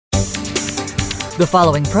The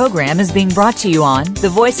following program is being brought to you on the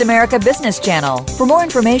Voice America Business Channel. For more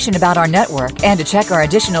information about our network and to check our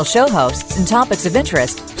additional show hosts and topics of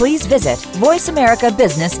interest, please visit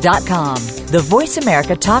voiceamericabusiness.com. The Voice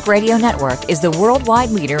America Talk Radio Network is the worldwide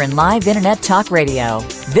leader in live Internet talk radio.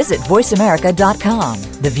 Visit voiceamerica.com.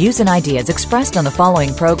 The views and ideas expressed on the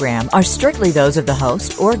following program are strictly those of the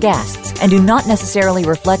host or guests and do not necessarily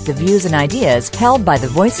reflect the views and ideas held by the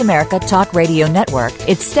Voice America Talk Radio Network,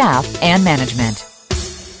 its staff, and management.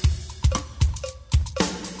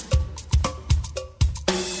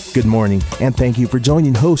 Good morning, and thank you for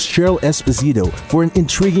joining host Cheryl Esposito for an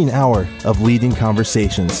intriguing hour of leading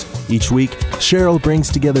conversations. Each week, Cheryl brings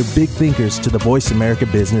together big thinkers to the Voice America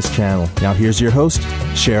Business Channel. Now here's your host,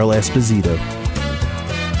 Cheryl Esposito.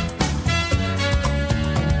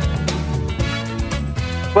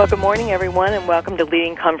 Well, good morning, everyone, and welcome to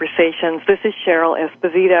Leading Conversations. This is Cheryl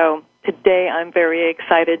Esposito. Today, I'm very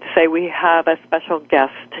excited to say we have a special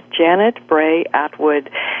guest, Janet Attwood.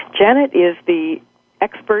 Janet is the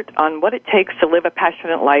expert on what it takes to live a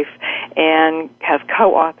passionate life and has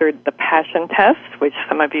co-authored The Passion Test, which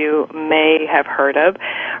some of you may have heard of.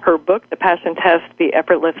 Her book, The Passion Test, The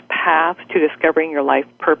Effortless Path to Discovering Your Life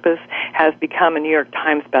Purpose, has become a New York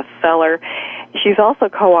Times bestseller. She's also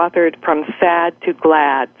co-authored From Sad to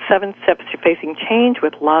Glad, 7 Steps to Facing Change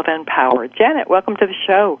with Love and Power. Janet, welcome to the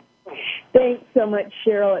show. Thanks so much,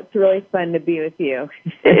 Cheryl. It's really fun to be with you.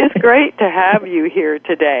 It's great to have you here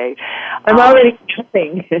today. I'm already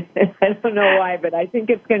guessing. I don't know why, but I think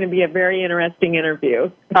it's going to be a very interesting interview.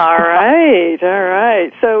 All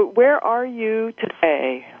right. So where are you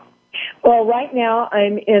today? Well, right now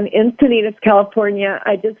I'm in Encinitas, California.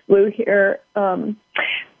 I just flew here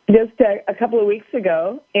just a couple of weeks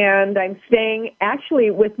ago, and I'm staying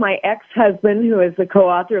actually with my ex-husband, who is the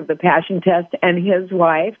co-author of The Passion Test, and his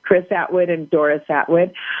wife, Chris Attwood and Doris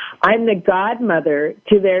Attwood. I'm the godmother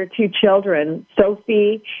to their 2 children,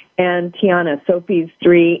 Sophie and Tiana. Sophie's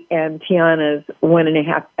 3, and Tiana's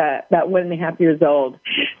about 1.5 years old.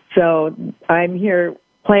 So I'm here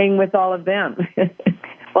playing with all of them.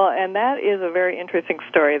 Well, and that is a very interesting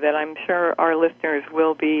story that I'm sure our listeners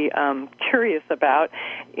will be curious about.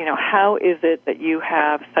 You know, how is it that you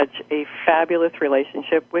have such a fabulous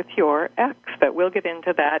relationship with your ex? But we'll get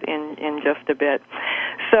into that in just a bit.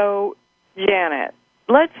 So, Janet,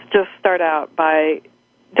 let's just start out by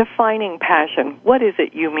defining passion. What is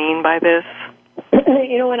it you mean by this?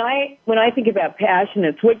 You know, when I think about passion,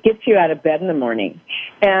 it's what gets you out of bed in the morning.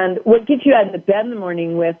 And what gets you out of bed in the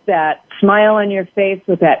morning with that smile on your face,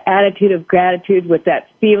 with that attitude of gratitude, with that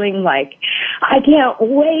feeling like, I can't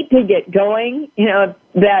wait to get going, you know,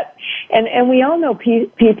 that, and we all know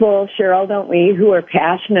people, Cheryl, don't we, who are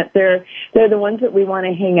passionate. They're the ones that we want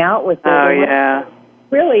to hang out with.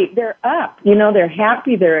 Really, they're up. You know, they're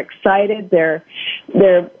happy, they're excited, they're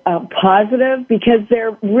positive because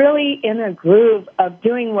they're really in a groove of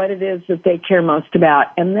doing what it is that they care most about,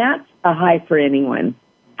 and that's a high for anyone.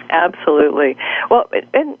 Absolutely. Well,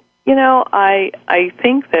 and you know, I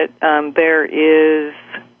think that there is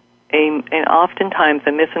and oftentimes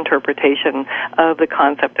a misinterpretation of the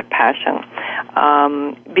concept of passion.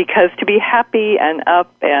 Because to be happy and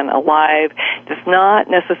up and alive does not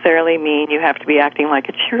necessarily mean you have to be acting like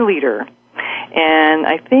a cheerleader. And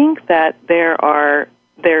I think that there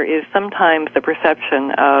is sometimes the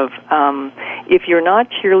perception of if you're not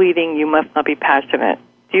cheerleading, you must not be passionate.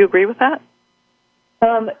 Do you agree with that?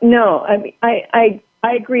 No, I mean,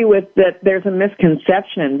 I agree with that. There's a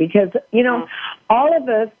misconception because, you know, all of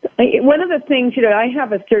us, one of the things, you know, I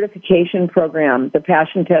have a certification program, the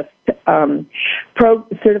Passion Test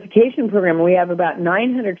certification program. We have about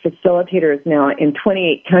 900 facilitators now in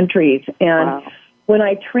 28 countries. And when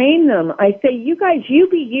I train them, I say, you guys, you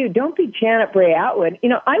be you. Don't be Janet Attwood. You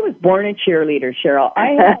know, I was born a cheerleader, Cheryl.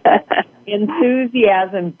 I have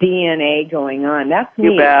enthusiasm DNA going on. That's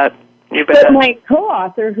me. You bet. But my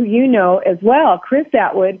co-author, who you know as well, Chris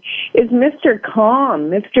Attwood, is Mr. Calm,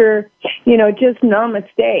 Mr., you know, just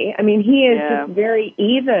namaste. I mean, he is just very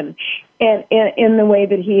even and in the way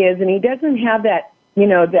that he is, and he doesn't have that, you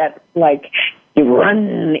know, that, like,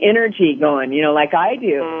 run energy going, you know, like I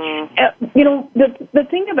do. You know, the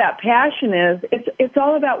thing about passion is it's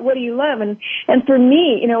all about what do you love. And for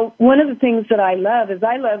me, you know, one of the things that I love is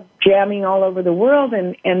I love jamming all over the world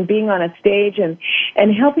and being on a stage and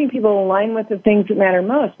helping people align with the things that matter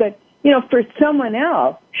most. But, you know, for someone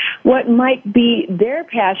else, what might be their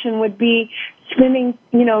passion would be spending,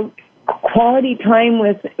 you know, quality time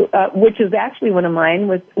with, which is actually one of mine,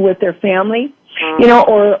 with their family. You know,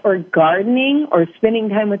 or gardening, or spending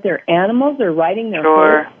time with their animals, or writing their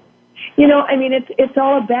horse. You know, I mean, it's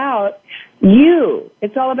all about you.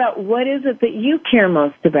 It's all about what is it that you care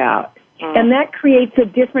most about. And that creates a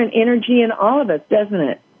different energy in all of us, doesn't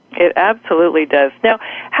it? It absolutely does. Now,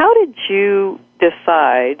 how did you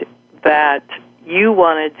decide that you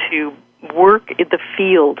wanted to work in the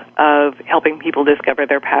field of helping people discover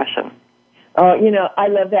their passion? Oh, I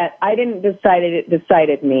love that. I didn't decide it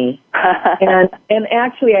decided me. and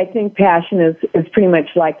actually, I think passion is pretty much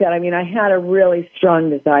like that. I mean, I had a really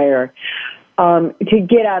strong desire to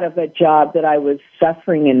get out of a job that I was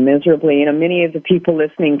suffering in miserably. Many of the people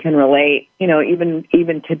listening can relate,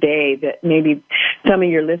 even today, that maybe some of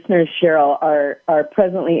your listeners, Cheryl, are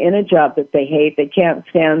presently in a job that they hate. They can't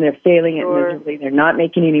stand. They're failing it miserably. They're not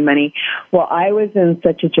making any money. Well, I was in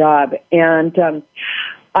such a job, and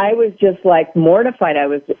I was just like mortified. I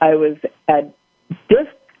was a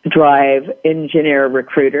disk drive engineer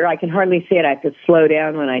recruiter. I can hardly say it. I have to slow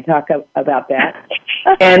down when I talk about that.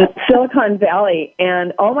 And Silicon Valley,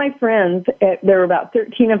 and all my friends, there were about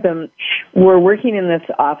 13 of them, were working in this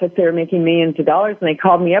office. They were making millions of dollars, and they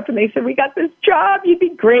called me up and they said, "We got this job. You'd be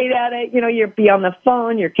great at it. You'll be on the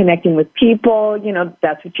phone. You're connecting with people.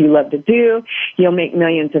 That's what you love to do. You'll make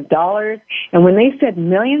millions of dollars." And when they said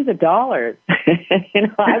millions of dollars,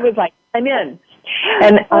 I was like, I'm in.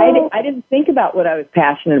 And I didn't think about what I was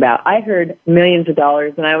passionate about. I heard millions of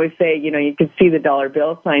dollars, and I always say, you could see the dollar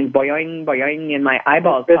bill signs, boing, boing, and my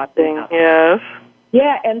eyeballs popping out. Yes.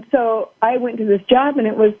 Yeah, and so I went to this job, and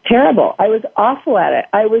it was terrible. I was awful at it.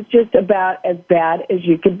 I was just about as bad as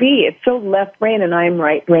you could be. It's so left brain, and I'm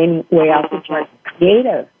right brain, way off the chart,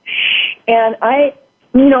 creative. And I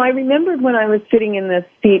remembered when I was sitting in this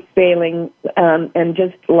seat failing and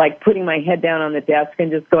just like putting my head down on the desk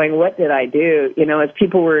and just going, what did I do? As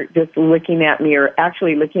people were just looking at me or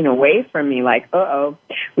actually looking away from me like,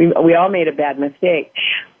 we all made a bad mistake.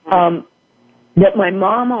 That my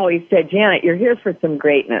mom always said, "Janet, you're here for some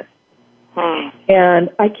greatness." And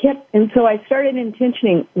so I started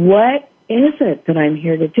intentioning, what is it that I'm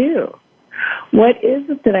here to do? What is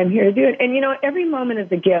it that I'm here to do? And, every moment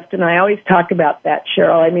is a gift, and I always talk about that,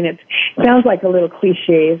 Cheryl. I mean, it sounds like a little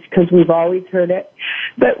cliche because we've always heard it,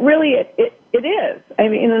 but really it is. I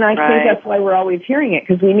mean, and I think that's why we're always hearing it,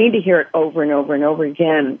 because we need to hear it over and over and over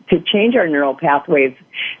again to change our neural pathways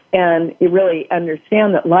and you really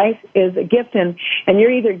understand that life is a gift, and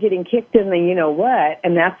you're either getting kicked in the you-know-what,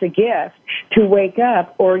 and that's a gift, to wake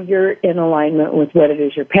up, or you're in alignment with what it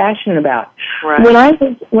is you're passionate about. Right.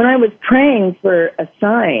 When I was praying for a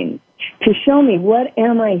sign to show me what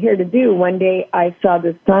am I here to do, one day I saw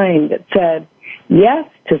this sign that said, "Yes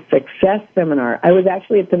to Success Seminar." I was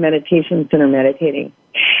actually at the meditation center meditating,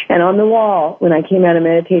 and on the wall, when I came out of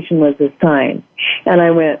meditation, was this sign, and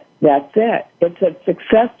I went, that's it. It's a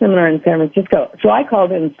success seminar in San Francisco. So I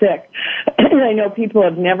called in sick. I know people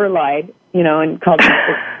have never lied, and called in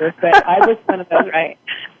sick, but I was one of those, right?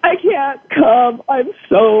 I can't come. I'm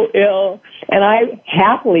so ill. And I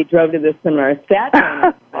happily drove to this seminar, sat down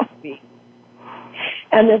on my feet.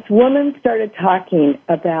 And this woman started talking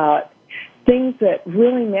about things that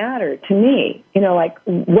really matter to me, like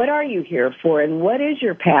what are you here for, and what is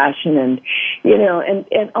your passion, and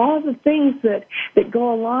and all the things that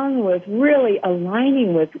go along with really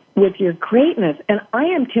aligning with your greatness. And I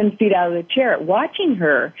am 10 feet out of the chair watching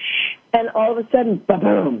her, and all of a sudden,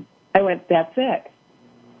 boom! I went, that's it.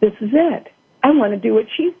 This is it. I want to do what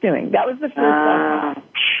she's doing. That was the first thought.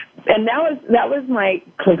 And that was my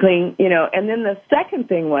clicking, and then the second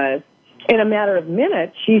thing was, in a matter of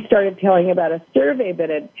minutes, she started telling about a survey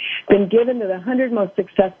that had been given to the 100 most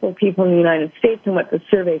successful people in the United States, and what the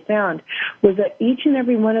survey found was that each and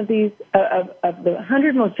every one of these, of the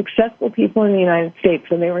 100 most successful people in the United States,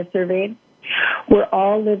 when they were surveyed, were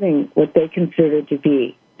all living what they considered to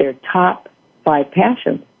be their top 5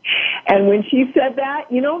 passions. And when she said that,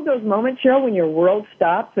 those moments, Cheryl, when your world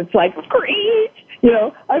stops, it's like, screech,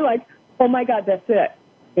 I'm like, oh my God, that's it.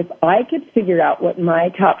 If I could figure out what my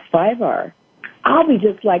top 5 are, I'll be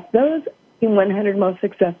just like those 100 most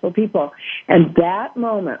successful people. And that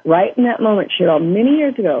moment, right in that moment, Cheryl, many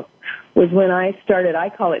years ago, was when I started, I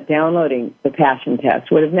call it downloading the passion test,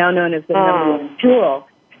 what is now known as the number one tool,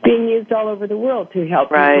 being used all over the world to help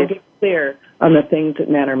people get clear on the things that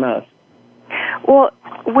matter most. Well,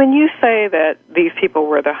 when you say that these people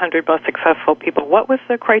were the 100 most successful people, what was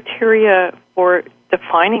the criteria for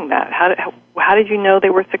defining that? How did you know they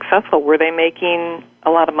were successful? Were they making a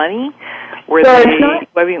lot of money? How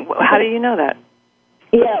do you know that?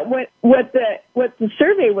 Yeah, what the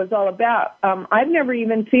survey was all about. I've never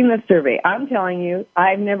even seen the survey. I'm telling you,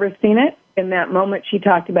 I've never seen it. In that moment, she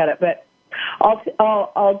talked about it, but I'll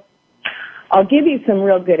give you some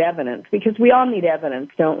real good evidence, because we all need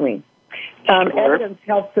evidence, don't we? Evidence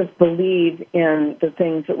helps us believe in the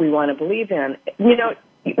things that we want to believe in. You know,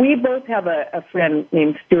 we both have a friend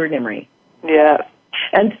named Stuart Emery. Yes.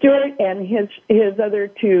 And Stuart and his other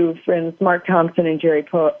two friends, Mark Thompson and Jerry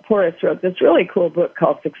Porras, wrote this really cool book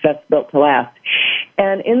called Success Built to Last.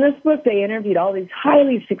 And in this book, they interviewed all these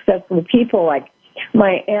highly successful people like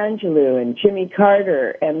Maya Angelou and Jimmy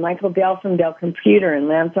Carter and Michael Dell from Dell Computer and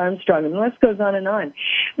Lance Armstrong, and the list goes on and on.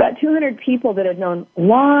 About 200 people that had known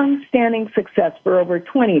long-standing success for over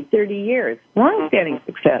 20, 30 years. Long-standing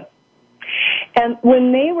success. And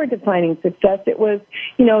when they were defining success, it was,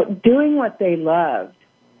 you know, doing what they loved.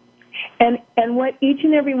 And what each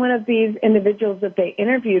and every one of these individuals that they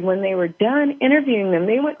interviewed, when they were done interviewing them,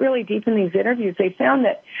 they went really deep in these interviews. They found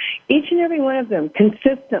that each and every one of them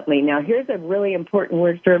consistently, now here's a really important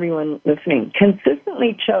word for everyone listening,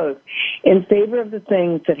 consistently chose in favor of the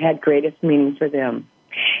things that had greatest meaning for them.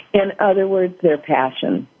 In other words, their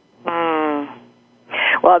passion.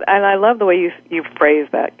 Well, and I love the way you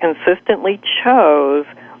phrased that. Consistently chose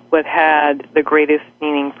what had the greatest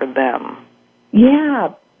meaning for them.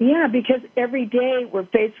 Yeah, because every day we're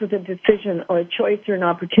faced with a decision or a choice or an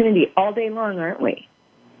opportunity all day long, aren't we?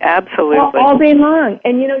 Absolutely. All day long.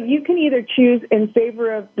 And, you know, you can either choose in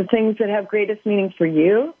favor of the things that have greatest meaning for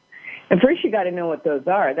you. And first you got to know what those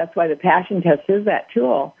are. That's why the passion test is that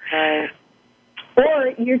tool. Right. Or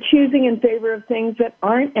you're choosing in favor of things that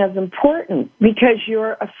aren't as important because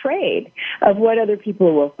you're afraid of what other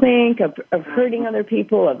people will think, of hurting other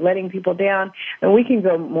people, of letting people down. And we can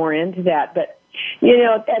go more into that. But, you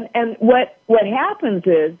know, and what happens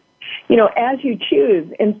is, you know, as you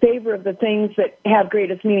choose in favor of the things that have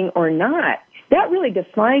greatest meaning or not, that really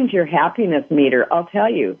defines your happiness meter, I'll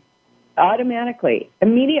tell you, automatically,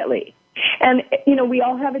 immediately. And, you know, we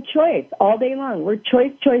all have a choice all day long. We're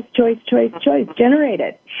choice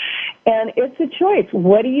generated. And it's a choice.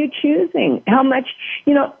 What are you choosing? How much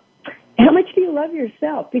do you love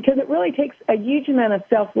yourself? Because it really takes a huge amount of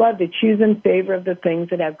self-love to choose in favor of the things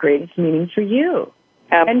that have greatest meaning for you.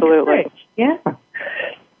 Absolutely. Yeah.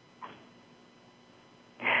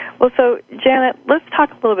 Well, so, Janet, let's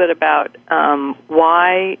talk a little bit about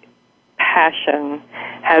why passion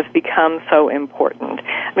has become so important.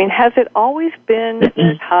 I mean, has it always been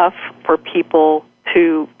tough for people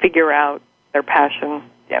to figure out their passion?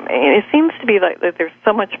 I mean, it seems to be like that there's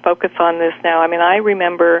so much focus on this now. I mean, I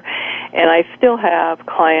remember, and I still have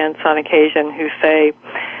clients on occasion who say,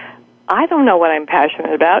 I don't know what I'm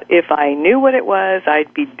passionate about. If I knew what it was,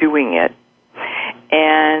 I'd be doing it.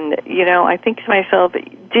 And, you know, I think to myself,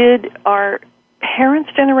 did our parents'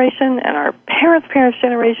 generation and our parents'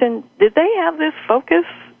 generation, did they have this focus,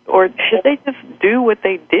 or did they just do what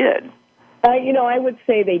they did? You know, I would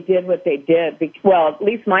say they did what they did. Well, at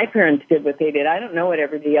least my parents did what they did. I don't know what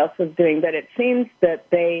everybody else was doing, but it seems that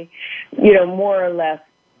they, you know, more or less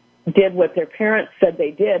did what their parents said they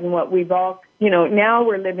did. And what we've all, you know, now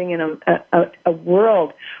we're living in a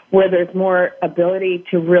world where there's more ability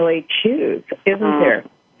to really choose, isn't there?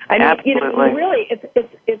 I mean, Absolutely. you know, really,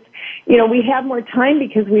 it's, you know, we have more time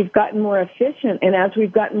because we've gotten more efficient. And as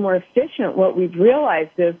we've gotten more efficient, what we've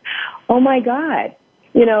realized is, oh my God,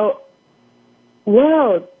 you know,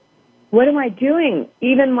 whoa, what am I doing?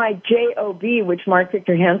 Even my JOB, which Mark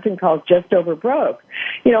Victor Hansen calls just over broke,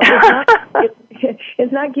 you know,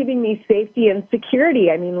 it's not giving me safety and security.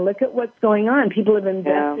 I mean, look at what's going on. People have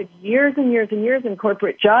invested years and years and years in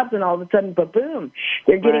corporate jobs, and all of a sudden, ba-boom,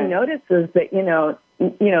 they're getting notices that, you know,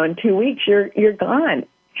 in 2 weeks you're gone.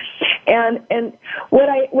 And what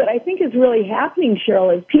I think is really happening,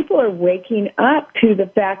 Cheryl, is people are waking up to the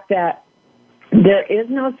fact that there is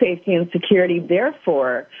no safety and security.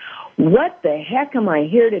 Therefore, what the heck am I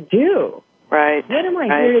here to do? Right. What am I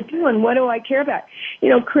here to do, and what do I care about? You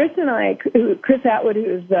know, Chris Attwood,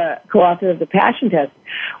 who's the co-author of The Passion Test,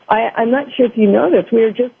 I'm not sure if you know this, we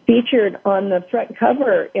were just featured on the front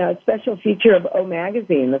cover, a special feature of O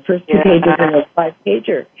Magazine, the first 2 pages of a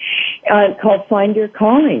 5-pager, called Find Your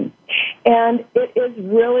Calling. And it is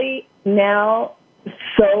really now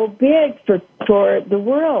so big for the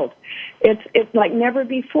world. It's like never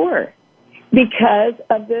before, because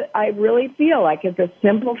of I really feel like it's a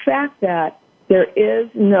simple fact that there is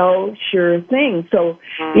no sure thing. So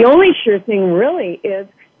the only sure thing really is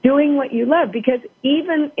doing what you love, because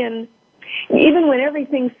even when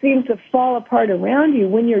everything seems to fall apart around you,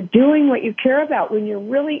 when you're doing what you care about, when you're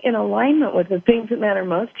really in alignment with the things that matter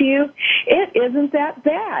most to you, it isn't that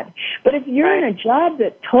bad. But if you're in a job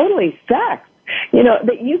that totally sucks, you know,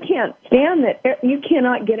 that you can't stand, that you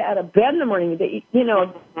cannot get out of bed in the morning, that, you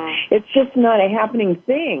know, it's just not a happening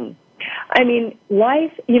thing, I mean,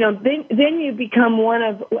 life, then you become one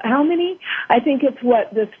of, how many? I think it's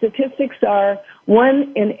what the statistics are,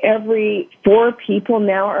 1 in every 4 people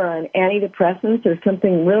now are on antidepressants or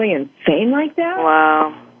something really insane like that.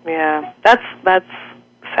 Wow. Yeah. That's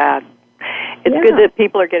sad. It's good that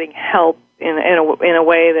people are getting help in a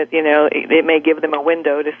way that, it may give them a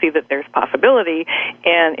window to see that there's possibility,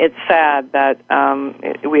 and it's sad that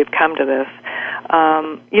we've come to this.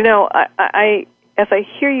 As I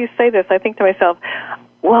hear you say this, I think to myself,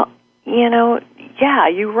 well, yeah,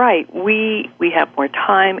 you're right. We have more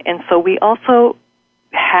time, and so we also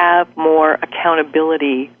have more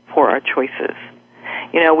accountability for our choices.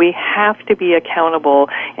 We have to be accountable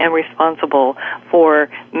and responsible for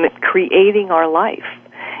creating our life.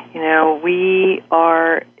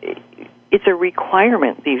 It's a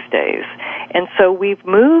requirement these days. And so we've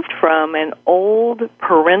moved from an old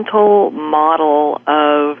parental model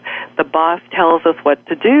of the boss tells us what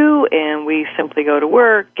to do and we simply go to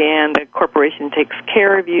work and the corporation takes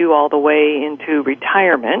care of you all the way into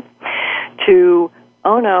retirement to,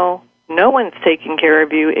 oh no one's taking care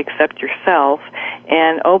of you except yourself.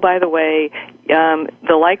 And, oh, by the way,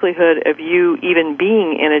 the likelihood of you even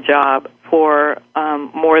being in a job for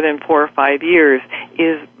more than 4 or 5 years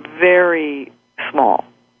is very small.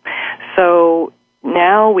 So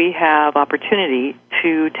now we have opportunity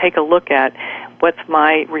to take a look at what's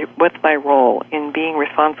my role in being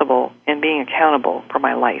responsible and being accountable for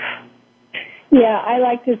my life. Yeah, I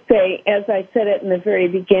like to say, as I said it in the very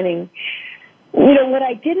beginning, what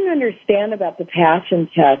I didn't understand about the passion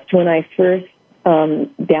test when I first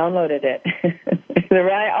downloaded it,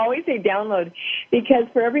 I always say download because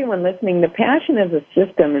for everyone listening, the passion is a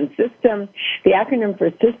system, and the acronym for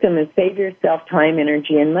system is save yourself time,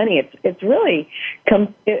 energy, and money. It's really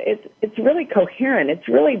it's really coherent. It's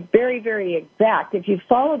really very, very exact. If you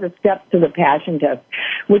follow the steps to the passion test,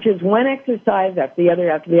 which is one exercise after the other,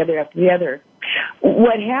 after the other, after the other,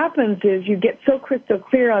 what happens is you get so crystal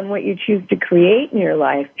clear on what you choose to create in your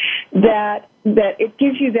life that it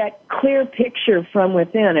gives you that clear picture from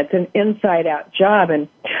within. It's an inside-out job. And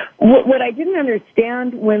what I didn't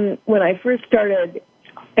understand when I first started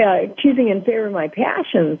choosing in favor of my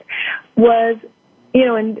passions was,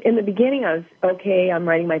 in the beginning I was, okay, I'm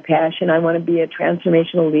writing my passion. I want to be a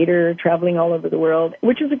transformational leader traveling all over the world,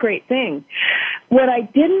 which is a great thing. What I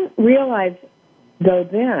didn't realize though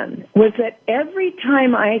then was that every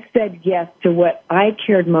time I said yes to what I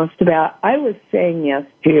cared most about, I was saying yes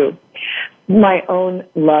to my own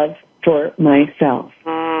love for myself,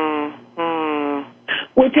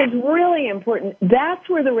 which is really important. That's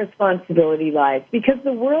where the responsibility lies, because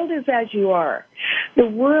the world is as you are. The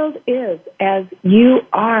world is as you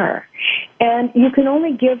are, and you can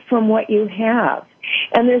only give from what you have.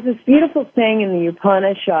 And there's this beautiful saying in the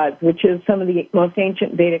Upanishads, which is some of the most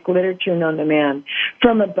ancient Vedic literature known to man.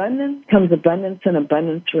 From abundance comes abundance, and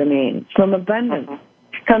abundance remains. From abundance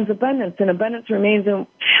comes abundance, and abundance remains. And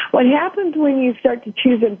what happens when you start to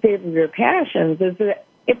choose in favor of your passions is that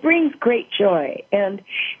it brings great joy and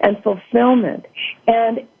fulfillment.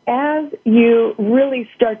 And as you really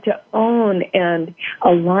start to own and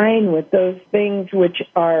align with those things which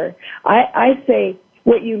are, I say,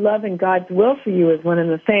 what you love and God's will for you is one and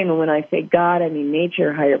the same. And when I say God, I mean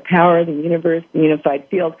nature, higher power, the universe, the unified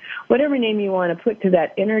field, whatever name you want to put to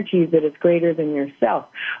that energy that is greater than yourself.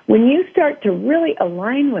 When you start to really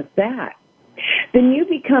align with that, then you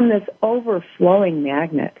become this overflowing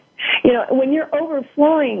magnet. When you're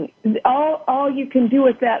overflowing, all you can do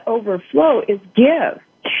with that overflow is give.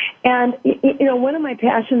 And, one of my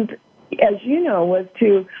passions, as you know, was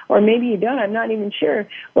to, or maybe you don't, I'm not even sure,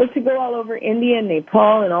 was to go all over India and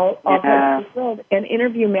Nepal and all parts of the world and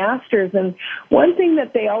interview masters. And one thing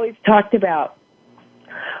that they always talked about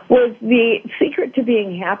was the secret to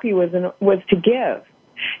being happy was to give.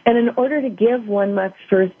 And in order to give, one must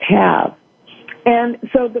first have. And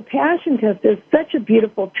so the passion test is such a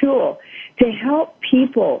beautiful tool to help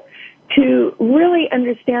people to really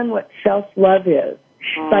understand what self-love is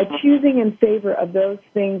by choosing in favor of those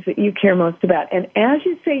things that you care most about. And as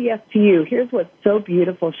you say yes to you, here's what's so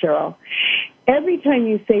beautiful, Cheryl. Every time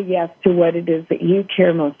you say yes to what it is that you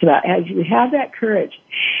care most about, as you have that courage,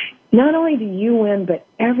 not only do you win, but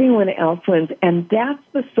everyone else wins. And that's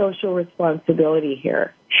the social responsibility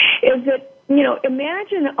here, is that,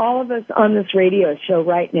 imagine all of us on this radio show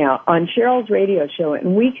right now, on Cheryl's radio show,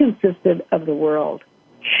 and we consisted of the world.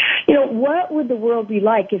 What would the world be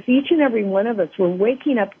like if each and every one of us were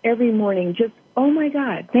waking up every morning just, oh my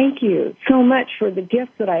God, thank you so much for the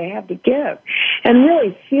gifts that I have to give, and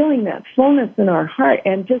really feeling that fullness in our heart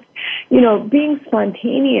and just, being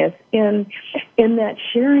spontaneous in in that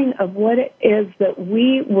sharing of what it is that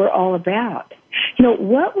we were all about. You know,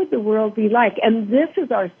 what would the world be like? And this is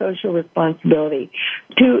our social responsibility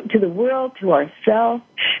to the world, to ourselves,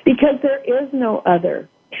 because there is no other.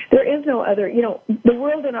 There is no other. You know, the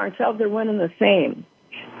world and ourselves are one and the same.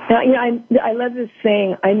 Now, you know, I love this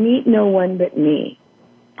saying, I meet no one but me.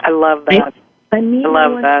 I love that. I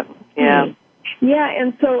love that. Yeah. Yeah,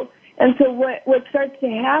 and so what starts to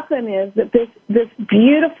happen is that this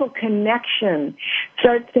beautiful connection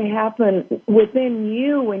starts to happen within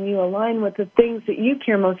you when you align with the things that you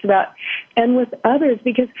care most about and with others,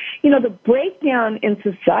 because, you know, the breakdown in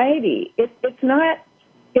society, it's not,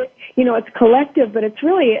 you know, it's collective, but it's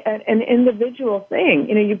really an individual thing.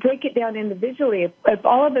 You know, you break it down individually. If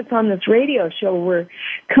all of us on this radio show were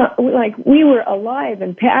like we were alive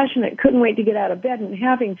and passionate, couldn't wait to get out of bed and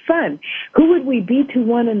having fun, who would we be to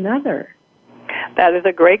one another? That is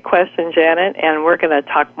a great question, Janet, and we're going to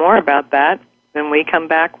talk more about that when we come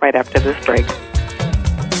back right after this break.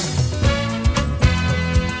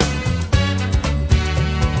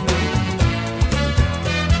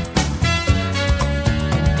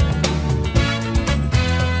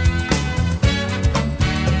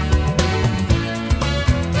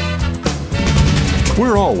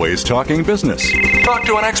 We're always talking business. Talk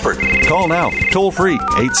to an expert. Call now, toll free,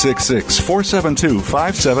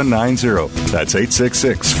 866-472-5790. That's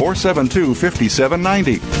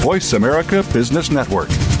 866-472-5790. Voice America Business Network.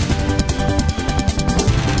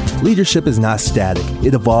 Leadership is not static.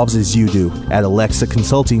 It evolves as you do. At Alexa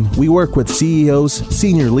Consulting, we work with CEOs,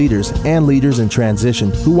 senior leaders, and leaders in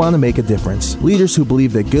transition who want to make a difference. Leaders who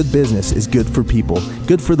believe that good business is good for people,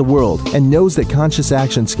 good for the world, and knows that conscious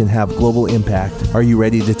actions can have global impact. Are you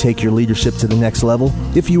ready to take your leadership to the next level?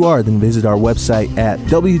 If you are, then visit our website at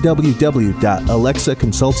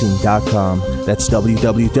www.alexaconsulting.com. That's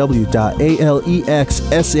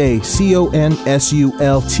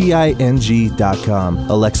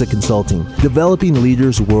www.alexaconsulting.com. Alexa Consulting, developing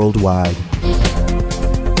leaders worldwide.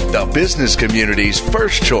 The business community's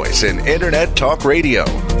first choice in Internet Talk Radio.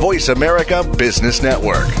 Voice America Business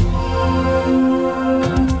Network.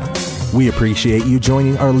 We appreciate you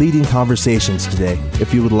joining our leading conversations today.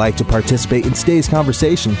 If you would like to participate in today's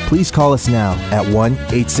conversation, please call us now at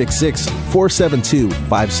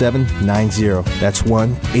 1-866-472-5790. That's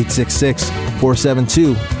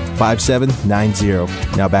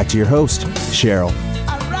 1-866-472-5790. Now back to your host, Cheryl.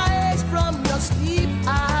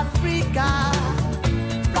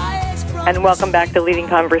 And welcome back to Leading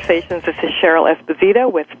Conversations. This is Cheryl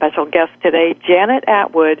Esposito with special guest today, Janet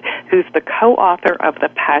Attwood, who's the co-author of The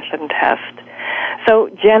Passion Test.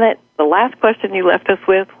 So, Janet, the last question you left us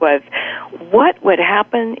with was, what would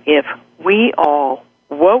happen if we all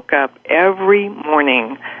woke up every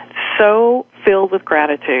morning so filled with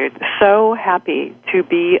gratitude, so happy to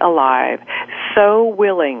be alive, so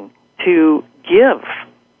willing to give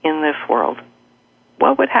in this world?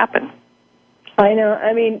 What would happen? I know.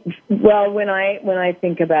 I mean, well, when I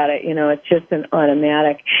think about it, you know, it's just an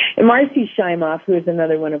automatic. And Marcy Shimoff, who is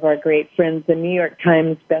another one of our great friends, the New York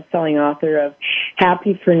Times bestselling author of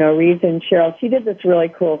Happy for No Reason, Cheryl, she did this really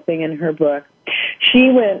cool thing in her book. She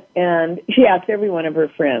went and she asked every one of her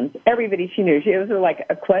friends, everybody she knew. It was like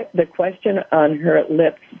the question on her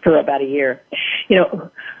lips for about a year. You know,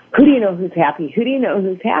 who do you know who's happy? Who do you know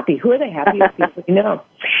who's happy? Who are the happiest people you know?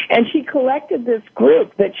 And she collected this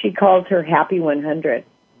group that she calls her Happy 100.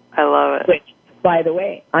 I love it. Which, by the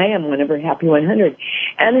way, I am one of her Happy 100.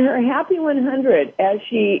 And her Happy 100, as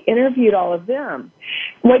she interviewed all of them,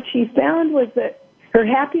 what she found was that her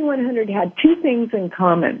Happy 100 had two things in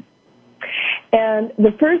common. And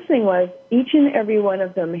the first thing was each and every one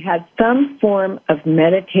of them had some form of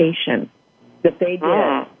meditation that they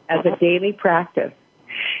did as a daily practice.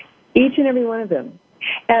 Each and every one of them.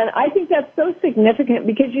 And I think that's so significant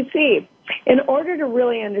because, you see, in order to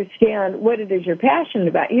really understand what it is you're passionate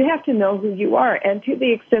about, you have to know who you are. And to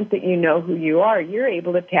the extent that you know who you are, you're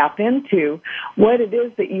able to tap into what it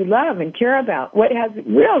is that you love and care about, what has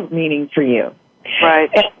real meaning for you. Right.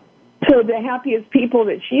 And so the happiest people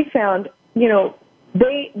that she found, you know,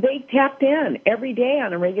 they tapped in every day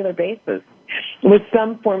on a regular basis with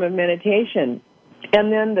some form of meditation.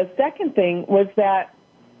 And then the second thing was that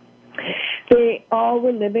they all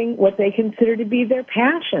were living what they consider to be their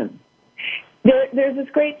passion. There's this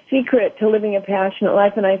great secret to living a passionate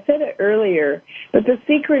life, and I said it earlier, but the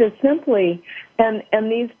secret is simply, and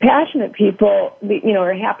these passionate people, you know,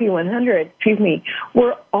 are Happy 100,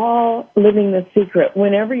 we're all living the secret.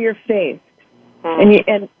 Whenever you're faced,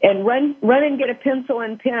 and run and get a pencil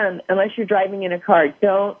and pen unless you're driving in a car.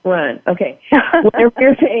 Don't run. Okay. Whenever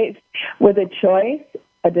you're faced with a choice,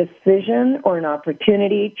 a decision or an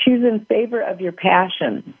opportunity, choose in favor of your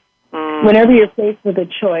passion. Whenever you're faced with a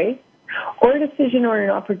choice or a decision or an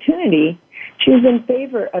opportunity, choose in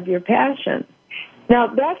favor of your passion. Now,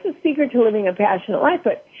 that's the secret to living a passionate life.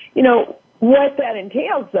 But, what that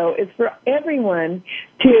entails, though, is for everyone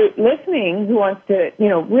listening who wants to,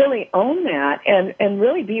 really own that and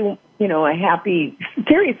really be, a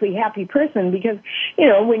seriously happy person, because,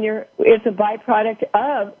 it's a byproduct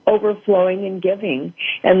of overflowing and giving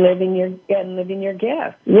and living your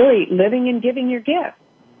gift, really living and giving your gift.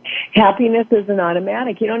 Happiness is an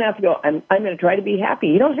automatic. You don't have to go, I'm going to try to be happy.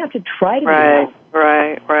 You don't have to try to be happy.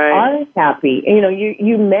 Right. I'm happy.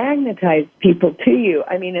 You magnetize people to you.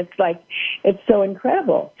 I mean, it's so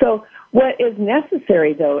incredible. So what is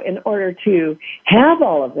necessary, though, in order to have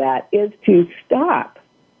all of that is to stop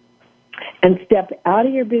and step out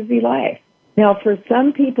of your busy life. Now, for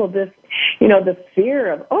some people, this, the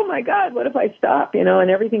fear of, oh my God, what if I stop, and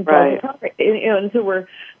everything falls apart. And so we're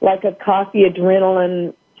like a coffee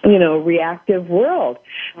adrenaline, reactive world.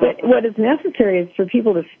 But what is necessary is for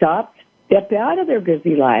people to step out of their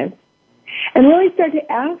busy lives and really start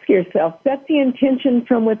to ask yourself, set the intention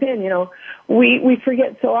from within. We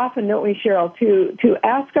forget so often, don't we, Cheryl, to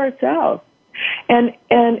ask ourselves. And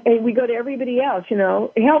we go to everybody else,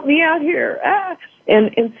 help me out here.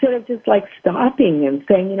 And instead of just like stopping and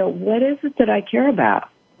saying, what is it that I care about?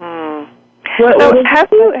 Have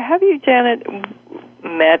you, Janet,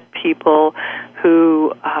 met people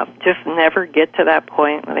who just never get to that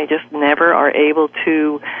point, when they just never are able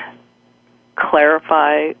to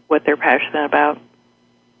clarify what they're passionate about?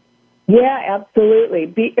 Yeah, absolutely.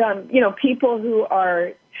 People who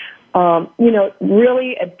are,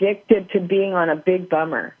 really addicted to being on a big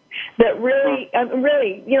bummer. That really,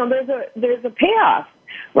 there's a payoff,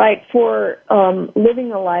 right, for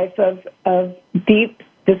living a life of deep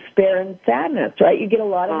despair and sadness, right? You get a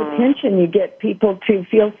lot of attention. You get people to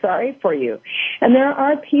feel sorry for you. And there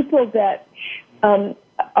are people that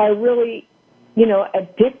are really,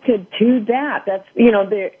 addicted to that. That's,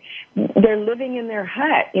 they're living in their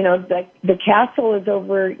hut. The castle is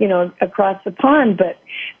over, across the pond, but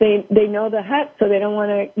they know the hut, so they don't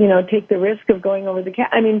want to, take the risk of going over the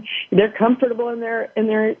castle. I mean, they're comfortable in their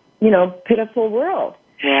pitiful world.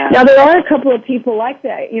 Yeah. Now, there are a couple of people like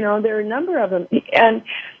that. There are a number of them. And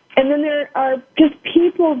then there are just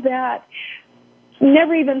people that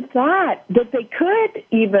never even thought that they could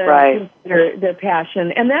even consider their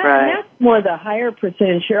passion. And that's more the higher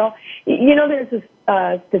percentage, Cheryl. There's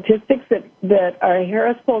statistics that our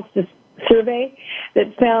Harris Poll survey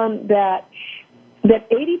that found that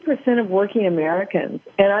 80% of working Americans,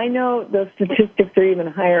 and I know those statistics are even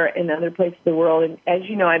higher in other places of the world, and as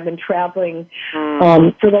you know, I've been traveling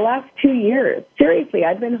for the last 2 years. Seriously,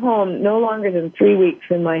 I've been home no longer than 3 weeks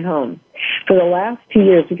in my home for the last 2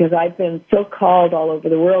 years, because I've been so called all over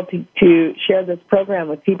the world to share this program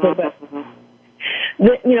with people. But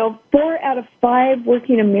 4 out of 5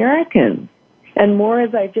 working Americans, and more,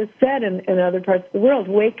 as I just said, in other parts of the world,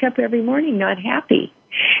 wake up every morning not happy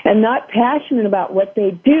and not passionate about what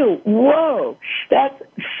they do. Whoa, that's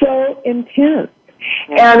so intense.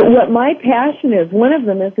 And what my passion is, one of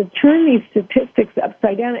them is to turn these statistics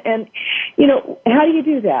upside down. And, how do you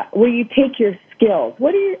do that? Well, you take your skills.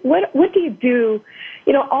 What do you do?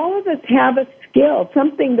 All of us have a skill,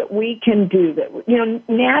 something that we can do that,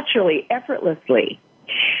 naturally, effortlessly.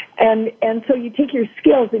 And so you take your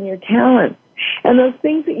skills and your talents and those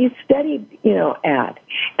things that you studied, at,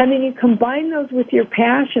 and then you combine those with your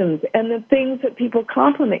passions and the things that people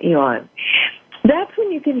compliment you on. That's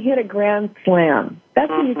when you can hit a grand slam.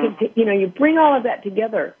 That's when you can, you bring all of that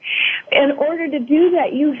together. In order to do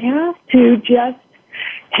that, you have to just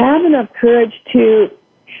have enough courage to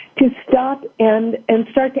stop and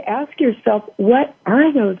start to ask yourself, what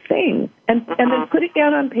are those things? And then put it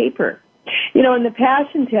down on paper. In the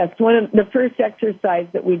passion test, one of the first exercise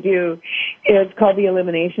that we do is called the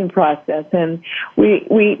elimination process. And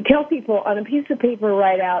we tell people on a piece of paper,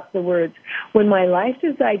 write out the words, when my life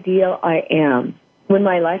is ideal, I am. When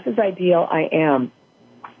my life is ideal, I am.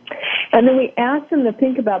 And then we ask them to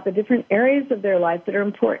think about the different areas of their life that are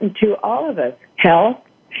important to all of us: health,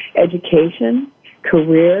 education,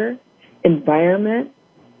 career, environment,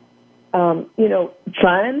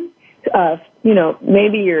 fun,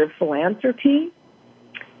 maybe your philanthropy,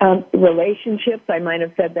 relationships. I might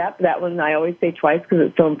have said that, but that one I always say twice because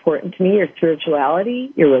it's so important to me. Your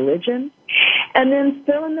spirituality, your religion, and then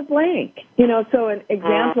fill in the blank. So an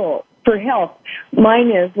example for health, mine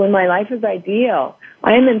is, when my life is ideal,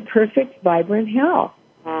 I am in perfect, vibrant health.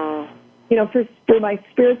 For my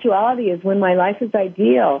spirituality is, when my life is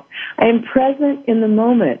ideal, I am present in the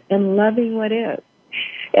moment and loving what is.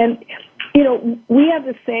 And, you know, we have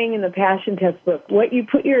this saying in the Passion Test book, what you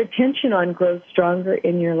put your attention on grows stronger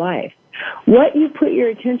in your life. What you put your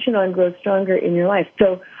attention on grows stronger in your life.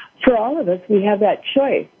 So for all of us, we have that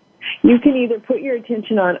choice. You can either put your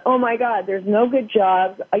attention on, oh, my God, there's no good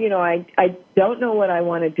jobs. You know, I don't know what I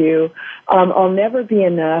want to do. I'll never be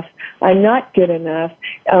enough. I'm not good enough.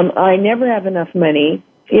 I never have enough money.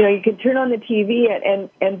 You know, you can turn on the TV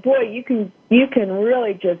and boy, you can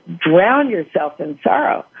really just drown yourself in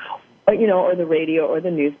sorrow, you know, or the radio or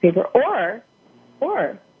the newspaper, or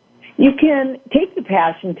you can take the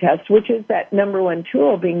Passion Test, which is that number one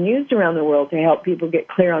tool being used around the world to help people get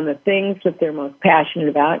clear on the things that they're most passionate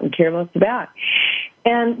about and care most about,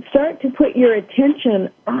 and start to put your attention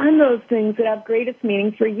on those things that have greatest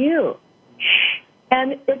meaning for you.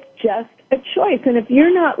 And it's just a choice. And if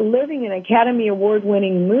you're not living an Academy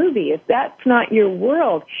Award-winning movie, if that's not your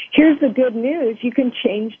world, here's the good news. You can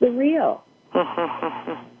change the real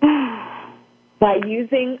by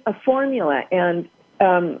using a formula. And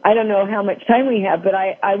I don't know how much time we have, but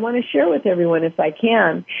I want to share with everyone, if I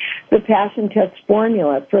can, the Passion Test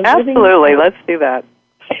formula for living. Absolutely. Let's do that.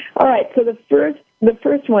 All right. So the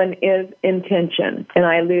first one is intention, and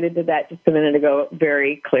I alluded to that just a minute ago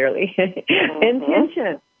very clearly.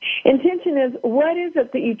 Intention. Intention is, what is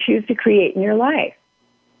it that you choose to create in your life?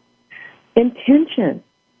 Intention.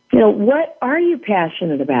 You know, what are you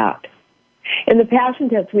passionate about? In the Passion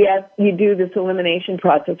Test, you do this elimination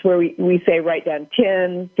process where we say write down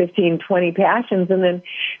 10, 15, 20 passions, and then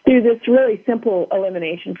through this really simple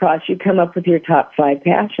elimination process, you come up with your top 5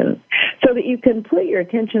 passions so that you can put your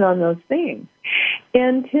attention on those things.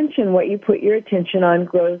 Intention, what you put your attention on,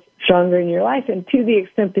 grows stronger in your life, and to the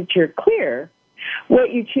extent that you're clear,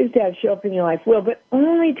 what you choose to have show up in your life will, but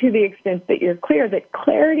only to the extent that you're clear, that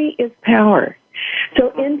clarity is power. So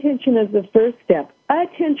intention is the first step.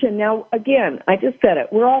 Attention. Now, again, I just said it.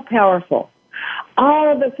 We're all powerful. All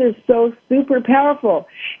of us are so super powerful.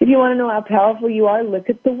 If you want to know how powerful you are, look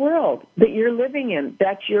at the world that you're living in.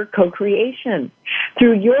 That's your co-creation.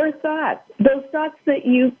 Through your thoughts, those thoughts that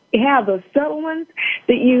you have, those subtle ones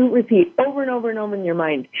that you repeat over and over and over in your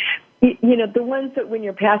mind. You know, the ones that when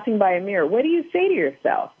you're passing by a mirror, what do you say to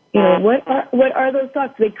yourself? You know, what are those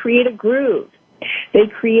thoughts? They create a groove. They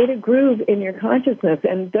create a groove in your consciousness,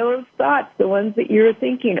 and those thoughts, the ones that you're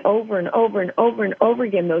thinking over and over and over and over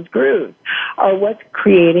again, those grooves, are what's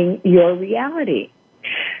creating your reality.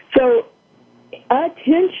 So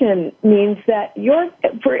attention means that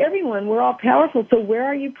for everyone, we're all powerful, so where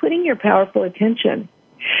are you putting your powerful attention?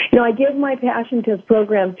 You know, I give my Passion Test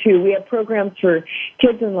program too. We have programs for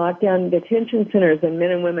kids in lockdown detention centers and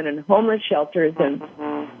men and women in homeless shelters. And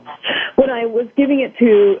when I was giving it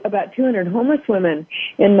to about 200 homeless women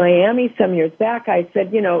in Miami some years back, I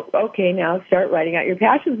said, you know, okay, now start writing out your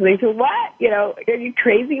passions. And they said, what? You know, are you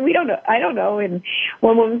crazy? We don't know. I don't know. And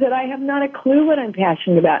one woman said, I have not a clue what I'm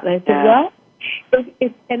passionate about. And I said, well,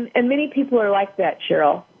 and many people are like that,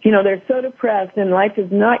 Cheryl. You know, they're so depressed and life is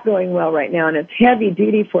not going well right now and it's heavy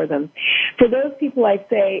duty for them. For those people, I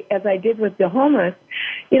say, as I did with the homeless,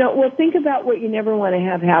 you know, well, think about what you never want to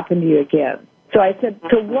have happen to you again. So I said,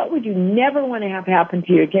 so what would you never want to have happen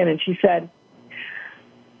to you again? And she said,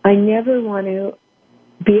 I never want to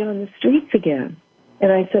be on the streets again.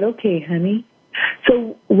 And I said, okay, honey.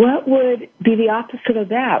 So what would be the opposite of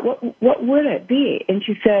that? What would it be? And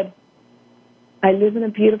she said, I live in a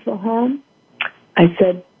beautiful home. I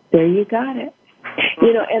said, there you got it.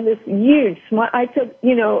 You know, and this huge smile, I said,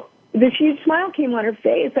 you know, this huge smile came on her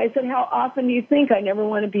face. I said, how often do you think I never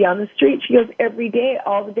want to be on the street? She goes, every day,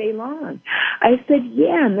 all the day long. I said,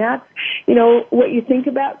 yeah, and that's, you know, what you think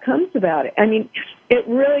about comes about it. I mean, it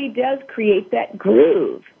really does create that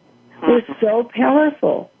groove. We're so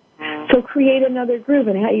powerful. So create another groove,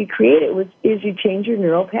 and how you create it is you change your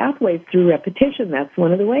neural pathways through repetition. That's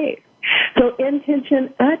one of the ways. So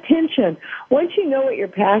intention, attention. Once you know what you're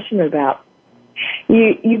passionate about,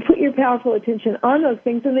 you put your powerful attention on those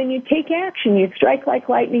things, and then you take action. You strike like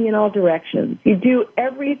lightning in all directions. You do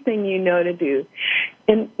everything you know to do,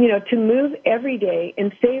 and you know, to move every day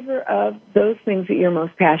in favor of those things that you're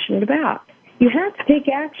most passionate about. You have to take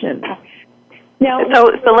action. Now,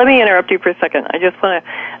 so let me interrupt you for a second. I just want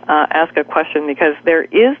to ask a question, because there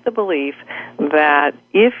is the belief that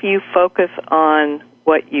if you focus on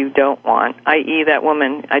what you don't want, i.e. that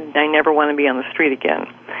woman, I never want to be on the street again,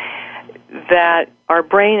 that our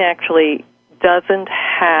brain actually doesn't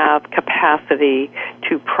have capacity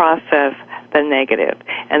to process the negative.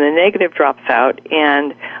 And the negative drops out,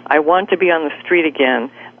 and I want to be on the street again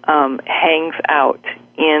hangs out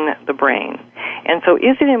in the brain. And so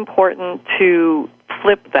is it important to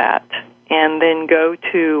flip that and then go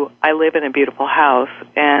to I live in a beautiful house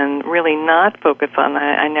and really not focus on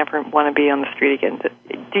I never want to be on the street again.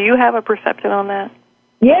 Do you have a perception on that?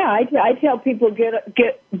 Yeah, I tell people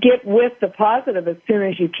get with the positive as soon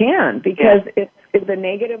as you can, because the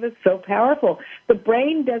negative is so powerful. The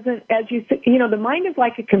brain doesn't, as you say, the mind is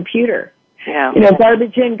like a computer. Yeah.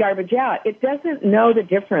 Garbage in, garbage out. It doesn't know the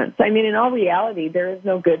difference. I mean, in all reality, there is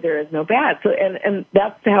no good, there is no bad. So, and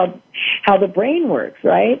that's how the brain works,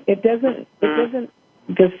 right? It doesn't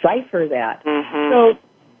decipher that. Mm-hmm. So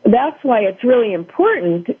that's why it's really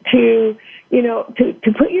important to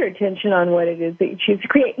put your attention on what it is that you choose to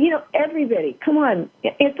create. Everybody, come on,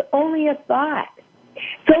 it's only a thought.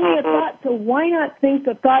 It's only a thought, so why not think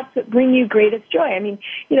the thoughts that bring you greatest joy? I mean,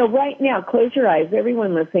 right now, close your eyes,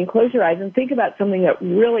 everyone listening, close your eyes and think about something that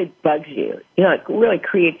really bugs you. It really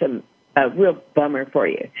creates a real bummer for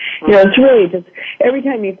you. It's really just, every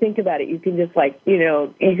time you think about it, you can just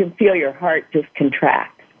you can feel your heart just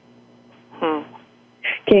contract.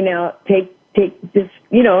 Okay, now take this,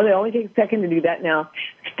 it only takes a second to do that. Now,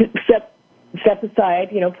 step aside,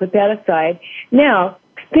 put that aside. Now,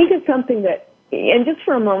 think of something that, and just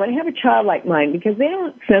for a moment, have a childlike mind, because they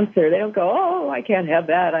don't censor. They don't go, oh, I can't have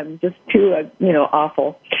that. I'm just too,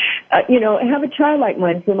 awful. Have a childlike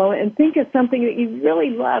mind for a moment and think of something that you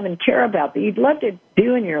really love and care about, that you'd love to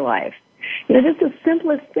do in your life. Just the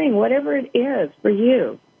simplest thing, whatever it is for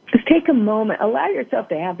you. Just take a moment. Allow yourself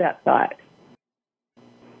to have that thought.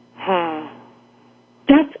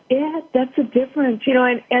 That's it. That's the difference.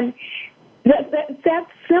 And that's that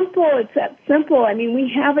simple. It's that simple. I mean, we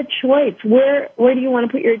have a choice. Where do you want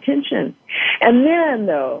to put your attention? And then,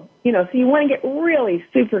 though, so you want to get really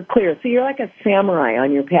super clear. So you're like a samurai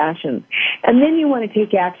on your passions. And then you want to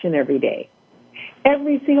take action every day.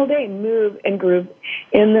 Every single day, move and groove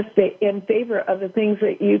in favor of the things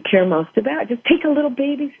that you care most about. Just take a little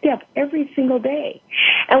baby step every single day.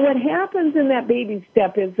 And what happens in that baby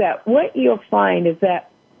step is that what you'll find is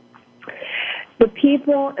that the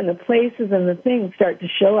people and the places and the things start to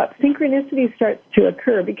show up. Synchronicity starts to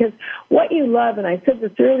occur, because what you love, and I said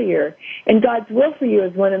this earlier, and God's will for you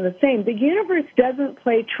is one and the same. The universe doesn't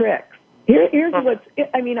play tricks. Here's I want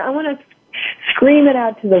to scream it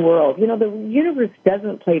out to the world. The universe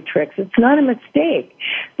doesn't play tricks. It's not a mistake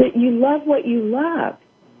that you love what you love.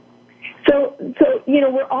 So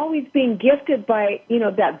we're always being gifted by,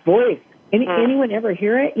 that voice. Anyone ever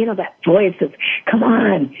hear it? That voice says, come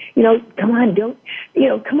on, live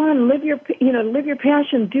your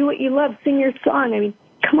passion, do what you love, sing your song. I mean,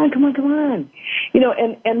 come on.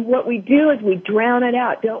 And what we do is we drown it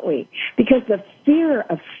out, don't we? Because the fear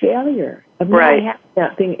of failure, of not having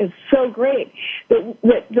that thing, is so great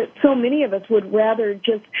that so many of us would rather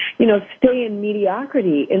just, stay in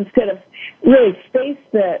mediocrity instead of really face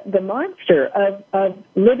the monster of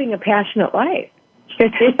living a passionate life.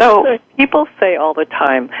 So people say all the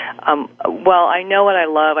time, well, I know what I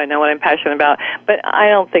love, I know what I'm passionate about, but I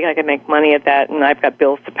don't think I can make money at that, and I've got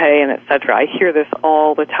bills to pay, and et cetera. I hear this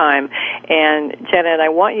all the time. And, Janet, I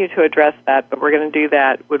want you to address that, but we're going to do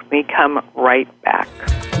that when we come right back.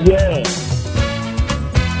 Yay.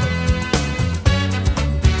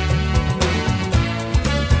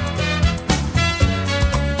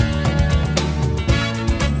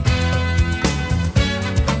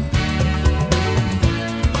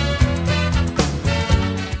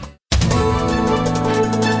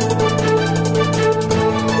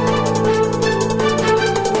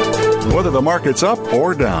 Whether the market's up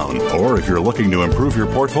or down, or if you're looking to improve your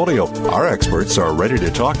portfolio, our experts are ready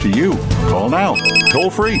to talk to you. Call now.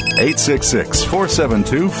 Toll free,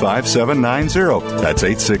 866-472-5790. That's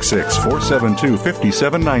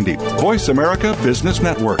 866-472-5790. Voice America Business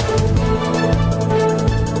Network.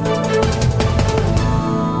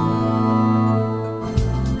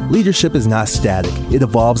 Leadership is not static. It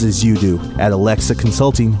evolves as you do. At Alexa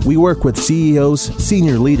Consulting, we work with CEOs,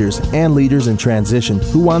 senior leaders, and leaders in transition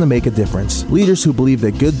who want to make a difference. Leaders who believe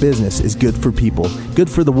that good business is good for people, good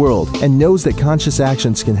for the world, and knows that conscious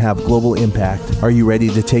actions can have global impact. Are you ready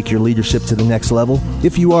to take your leadership to the next level?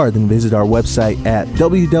 If you are, then visit our website at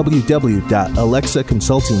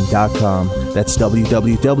www.alexaconsulting.com. That's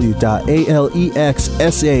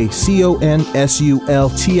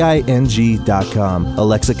www.alexaconsulting.com.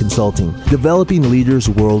 Alexa Consulting, developing leaders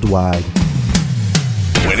worldwide.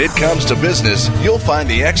 When it comes to business, you'll find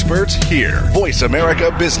the experts here. Voice America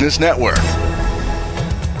Business Network.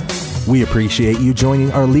 We appreciate you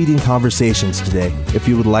joining our leading conversations today. If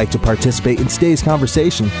you would like to participate in today's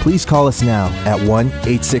conversation, please call us now at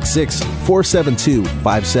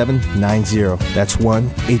 1-866-472-5790. That's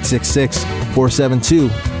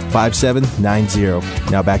 1-866-472-5790.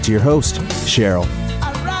 Now back to your host, Cheryl.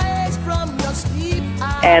 I rise from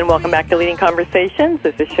And welcome back to Leading Conversations.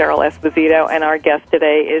 This is Cheryl Esposito, and our guest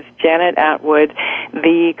today is Janet Attwood,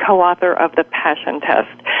 the co-author of The Passion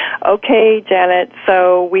Test. Okay, Janet,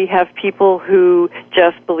 so we have people who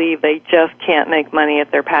just believe they just can't make money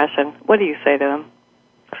at their passion. What do you say to them?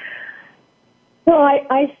 Well,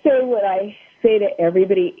 I say what I say to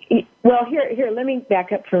everybody. Well, here, let me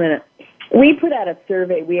back up for a minute. We put out a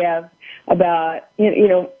survey. We have about,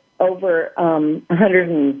 over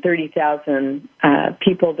 130,000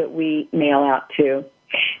 people that we mail out to,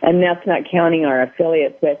 and that's not counting our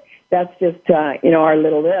affiliates, but that's just our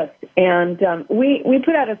little list. And we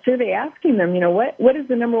put out a survey asking them, what is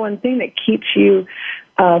the number one thing that keeps you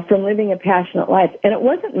from living a passionate life? And it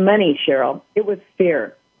wasn't money, Cheryl. It was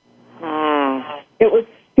fear. It was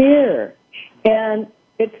fear, and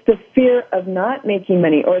it's the fear of not making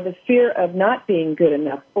money, or the fear of not being good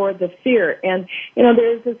enough, or the fear. And,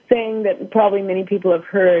 there's this saying that probably many people have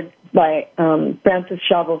heard by Frances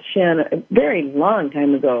Shin a very long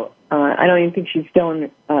time ago. I don't even think she's still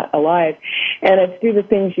alive. And it's do the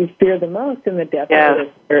things you fear the most, and the death of it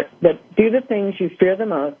is certain. But do the things you fear the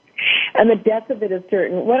most, and the death of it is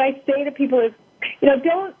certain. What I say to people is,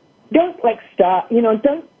 don't stop.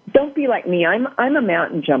 Don't be like me. I'm a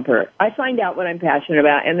mountain jumper. I find out what I'm passionate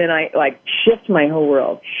about, and then I shift my whole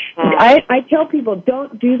world. I tell people,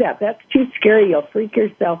 don't do that. That's too scary. You'll freak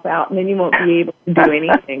yourself out, and then you won't be able to do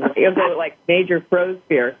anything. You'll go major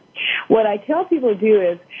froze-fear. What I tell people to do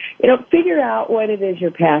is, figure out what it is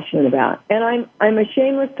you're passionate about. And I'm a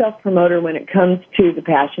shameless self-promoter when it comes to the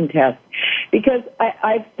passion test, because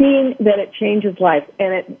I've seen that it changes life,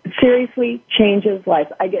 and it seriously changes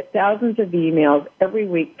life. I get thousands of emails every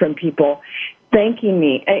week from people thanking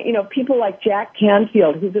me. People like Jack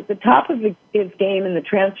Canfield, who's at the top of his game in the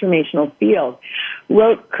transformational field,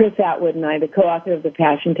 wrote Chris Attwood and I, the co-author of the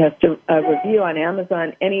Passion Test, a review on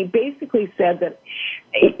Amazon, and he basically said that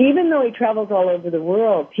even though he travels all over the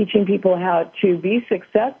world teaching people how to be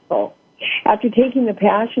successful, after taking the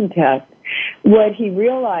Passion Test, what he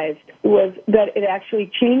realized was that it actually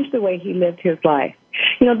changed the way he lived his life.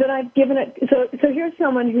 That I've given it. So here's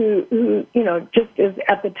someone who just is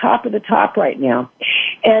at the top of the top right now.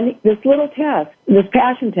 And this little test, this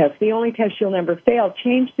Passion Test, the only test you'll never fail,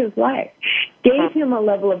 changed his life. Gave him a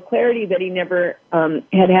level of clarity that he never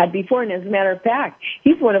had before. And as a matter of fact,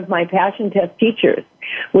 he's one of my Passion Test teachers,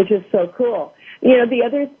 which is so cool.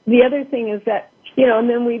 The other thing is that, and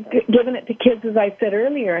then we've given it to kids, as I said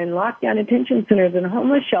earlier, in lockdown detention centers and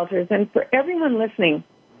homeless shelters. And for everyone listening,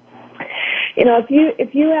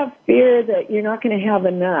 if you have fear that you're not going to have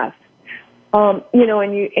enough,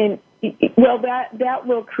 that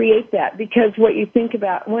will create that, because what you think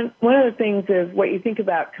about, one of the things is what you think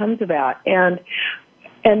about comes about, and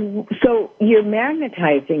so you're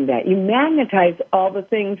magnetizing that. You magnetize all the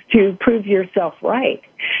things to prove yourself right.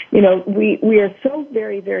 We are so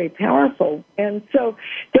very, very powerful. And so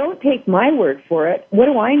don't take my word for it. What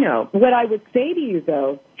do I know? What I would say to you,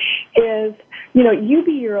 though, is, you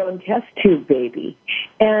be your own test tube, baby.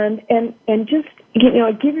 And just,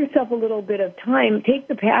 give yourself a little bit of time. Take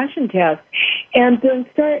the Passion Test and then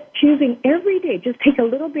start choosing every day. Just take a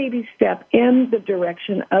little baby step in the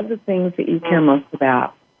direction of the things that you care most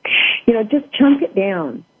about. Just chunk it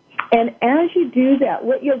down. And as you do that,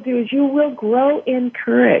 what you'll do is you will grow in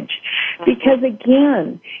courage, because,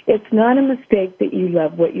 again, it's not a mistake that you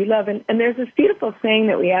love what you love. And there's this beautiful saying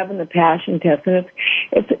that we have in the Passion Test, and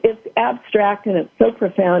it's abstract and it's so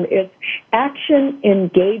profound. It's action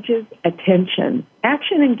engages attention.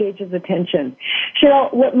 Action engages attention.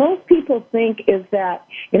 Cheryl, what most people think is that,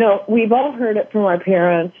 we've all heard it from our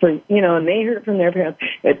parents, and they heard it from their parents.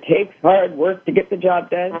 It takes hard work to get the job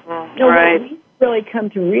done. Right. What we really come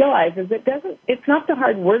to realize is it's not the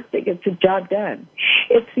hard work that gets the job done.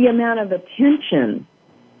 It's the amount of attention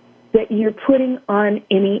that you're putting on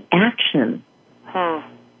any action.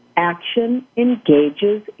 Action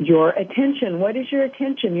engages your attention. What is your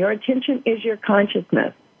attention? Your attention is your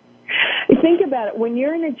consciousness. Think about it. When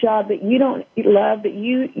you're in a job that you don't love, that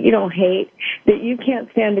you don't hate, that you can't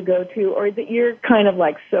stand to go to, or that you're kind of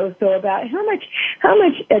so about, how much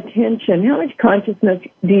attention, how much consciousness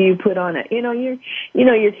do you put on it? You're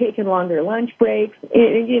taking longer lunch breaks.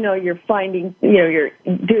 You're finding, you're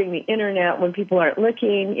doing the internet when people aren't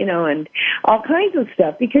looking, and all kinds of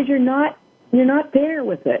stuff, because you're not there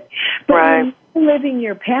with it. But when you're living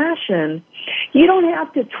your passion, you don't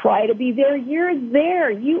have to try to be there. You're there.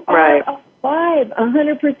 You are alive,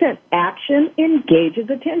 100%. Action engages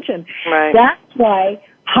attention. Right. That's why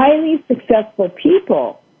highly successful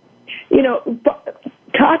people,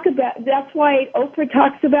 that's why Oprah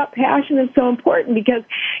talks about passion is so important, because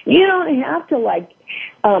you don't have to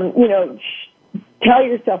tell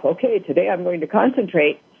yourself, okay, today I'm going to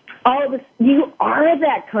concentrate, all of this, you are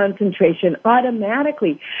that concentration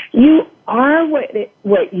automatically. You are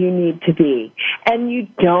what you need to be, and you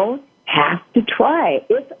don't have to try.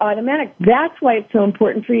 It's automatic. That's why it's so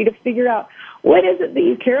important for you to figure out what is it that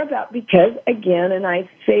you care about, because, again, and I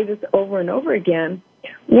say this over and over again,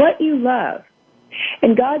 what you love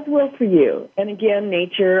and God's will for you, and again,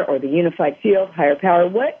 nature or the unified field, higher power,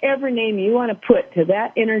 whatever name you want to put to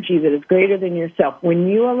that energy that is greater than yourself, when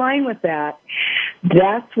you align with that,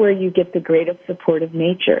 that's where you get the greatest support of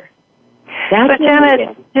nature. But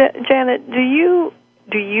Janet, do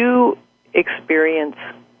you experience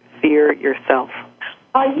fear yourself?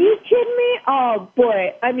 Are you kidding me? Oh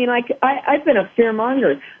boy! I mean, I've been a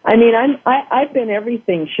fearmonger. I mean, I've been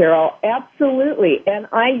everything, Cheryl. Absolutely, and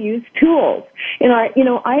I use tools. And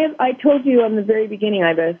I told you in the very beginning, I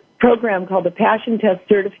have a program called the Passion Test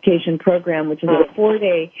Certification Program, which is a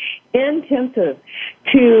 4-day intensive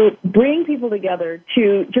to bring people together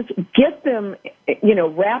to just get them,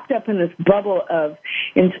 wrapped up in this bubble of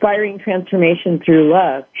inspiring transformation through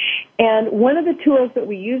love. And one of the tools that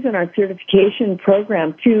we use in our certification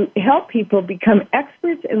program to help people become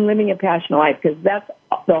experts in living a passionate life, because that's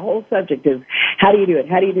the whole subject is how do you do it,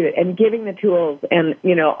 and giving the tools and,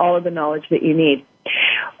 all of the knowledge that you need.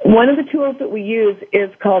 One of the tools that we use is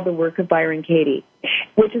called the work of Byron Katie,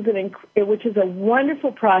 which is a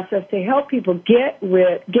wonderful process to help people get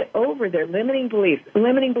over their limiting beliefs.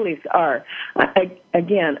 Limiting beliefs are,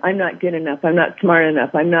 again, I'm not good enough, I'm not smart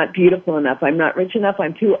enough, I'm not beautiful enough, I'm not rich enough,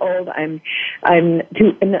 I'm too old, I'm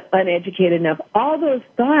too uneducated enough. All those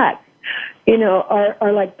thoughts,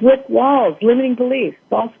 are like brick walls, limiting beliefs,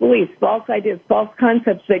 false ideas, false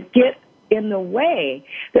concepts that get in the way.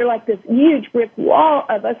 They're like this huge brick wall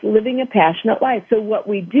of us living a passionate life. So what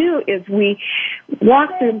we do is we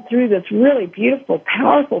walk them through this really beautiful,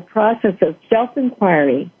 powerful process of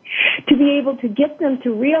self-inquiry to be able to get them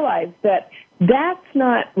to realize that that's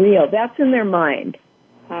not real. That's in their mind.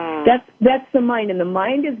 That's the mind, and the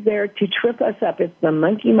mind is there to trip us up. It's the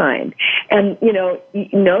monkey mind. And,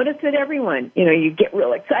 notice it, everyone. You get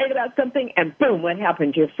real excited about something, and boom, what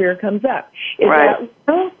happens? Your fear comes up.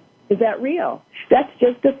 Is that real? That's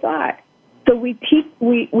just a thought. So we teach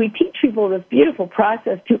people this beautiful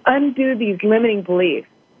process to undo these limiting beliefs,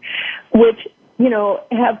 which,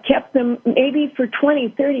 have kept them maybe for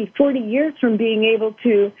 20, 30, 40 years from being able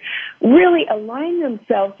to really align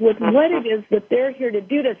themselves with what it is that they're here to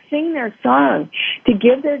do, to sing their song, to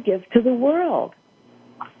give their gifts to the world.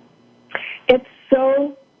 It's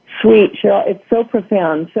so sweet, Cheryl. It's so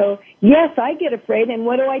profound. So yes, I get afraid, and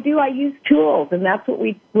what do? I use tools, and that's what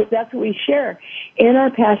we share in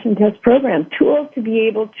our Passion Test program. Tools to be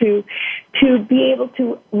able to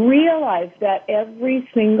realize that every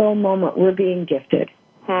single moment we're being gifted.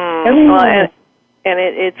 Every moment. And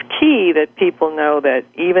it's key that people know that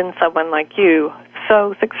even someone like you,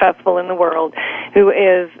 so successful in the world, who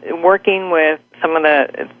is working with some of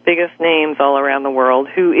the biggest names all around the world,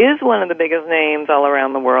 who is one of the biggest names all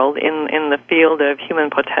around the world in the field of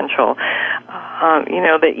human potential,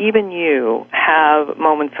 that even you have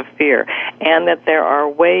moments of fear, and that there are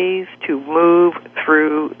ways to move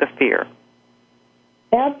through the fear.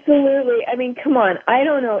 Absolutely. I mean, come on. I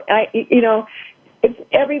don't know. It's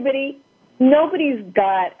everybody. Nobody's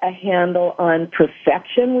got a handle on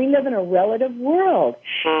perfection. We live in a relative world.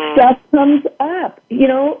 Stuff comes up.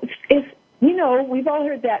 We've all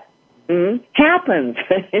heard that happens,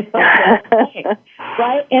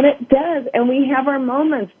 right? And it does, and we have our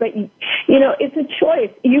moments. But it's a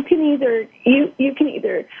choice. You can either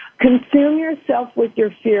consume yourself with your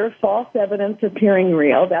fear, false evidence appearing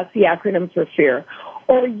real. That's the acronym for fear.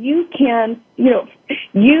 Or you can,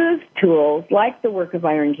 use tools like the work of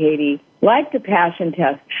Byron Katie, like the Passion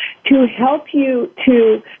Test, to help you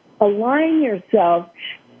to align yourself,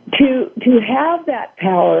 to have that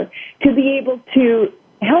power, to be able to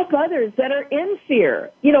help others that are in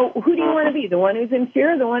fear. Who do you want to be? The one who's in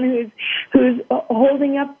fear, or the one who's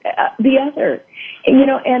holding up the other?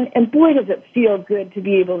 And boy, does it feel good to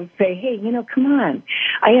be able to say, hey, come on,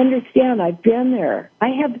 I understand. I've been there.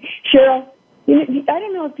 Cheryl. I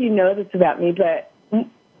don't know if you know this about me, but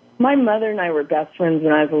my mother and I were best friends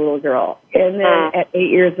when I was a little girl. And then at 8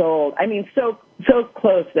 years old, so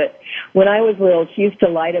close that when I was little, she used to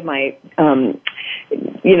lie to my,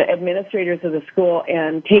 administrators of the school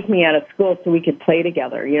and take me out of school so we could play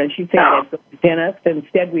together. She'd say I'd go to the dentist.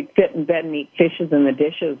 Instead, we'd sit in bed and eat fishes in the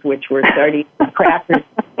dishes, which were sardines and crackers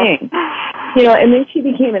and things. And then she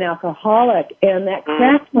became an alcoholic, and that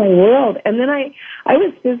cracked my world. And then I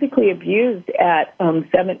was physically abused at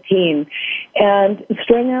 17, and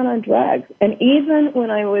strung out on drugs. And even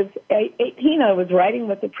when I was 18, I was riding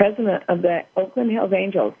with the president of the Oakland Hells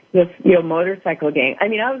Angels, this motorcycle gang. I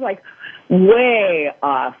mean, I was like way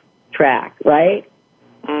off track, right?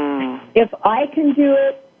 If I can do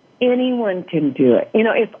it, anyone can do it.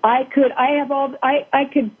 If I could, I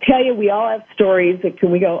could tell you, we all have stories that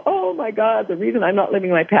we go, oh my God, the reason I'm not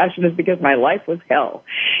living my passion is because my life was hell.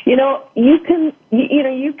 You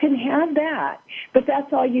can have that, but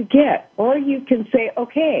that's all you get. Or you can say,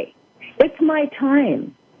 okay, it's my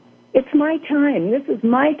time. It's my time. This is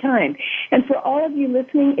my time. And for all of you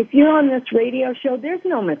listening, if you're on this radio show, there's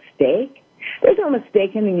no mistake. There's no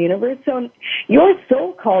mistake in the universe. So your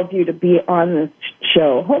soul called you to be on this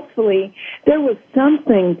show. Hopefully there was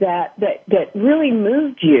something that really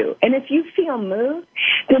moved you. And if you feel moved,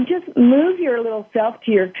 then just move your little self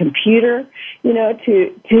to your computer, or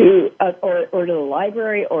to the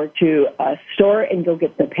library or to a store and go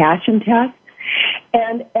get the passion test.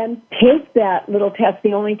 And take that little test,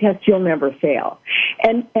 the only test you'll never fail.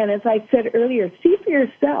 And as I said earlier, see for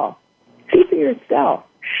yourself. See for yourself.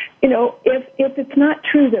 If it's not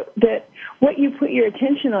true that what you put your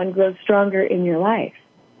attention on grows stronger in your life.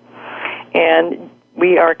 And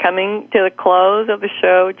we are coming to the close of the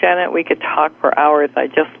show, Janet. We could talk for hours. I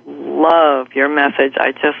just love your message.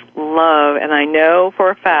 And I know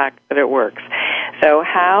for a fact that it works. So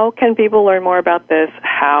how can people learn more about this?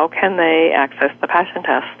 How can they access the passion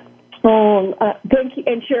test? Thank you.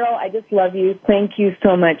 And Cheryl, I just love you. Thank you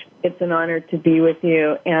so much. It's an honor to be with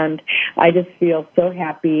you. And I just feel so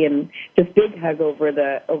happy, and just big hug over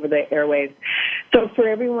the airwaves. So for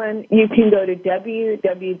everyone, you can go to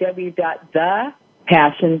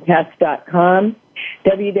www.thepassiontest.com,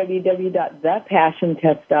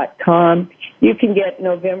 www.thepassiontest.com. You can get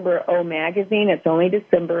November O magazine. It's only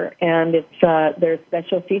December, and it's their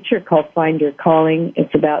special feature called Find Your Calling.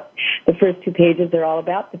 It's about the first 2 pages are all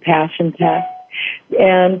about the passion test.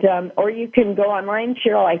 And or you can go online,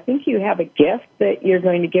 Cheryl. I think you have a gift that you're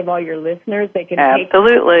going to give all your listeners. They can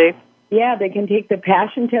absolutely. They can take the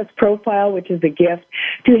Passion Test profile, which is a gift,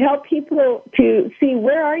 to help people to see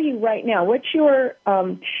where are you right now. What's your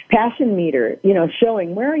passion meter,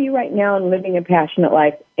 showing where are you right now in living a passionate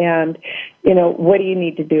life, and, what do you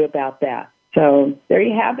need to do about that? So there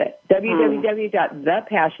you have it,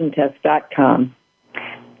 www.thepassiontest.com.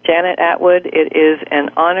 Janet Attwood, it is an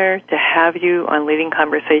honor to have you on Leading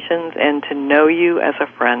Conversations and to know you as a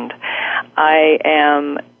friend. I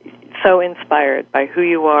am so inspired by who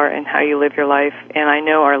you are and how you live your life, and I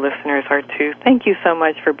know our listeners are too. Thank you so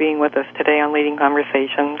much for being with us today on Leading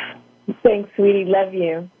Conversations. Thanks, sweetie. Love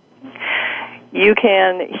you. You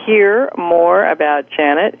can hear more about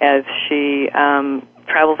Janet as she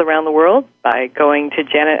travels around the world by going to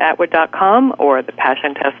janetattwood.com or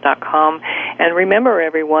thepassiontest.com. And remember,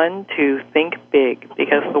 everyone, to think big,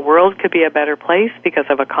 because the world could be a better place because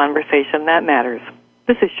of a conversation that matters.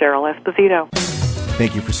 This is Cheryl Esposito.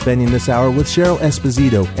 Thank you for spending this hour with Cheryl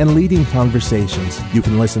Esposito and Leading Conversations. You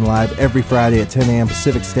can listen live every Friday at 10 a.m.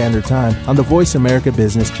 Pacific Standard Time on the Voice America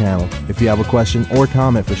Business Channel. If you have a question or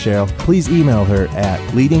comment for Cheryl, please email her at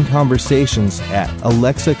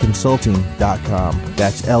leadingconversations@alexaconsulting.com.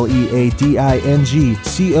 That's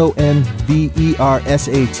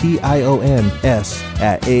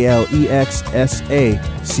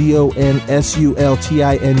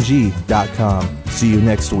See you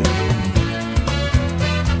next week.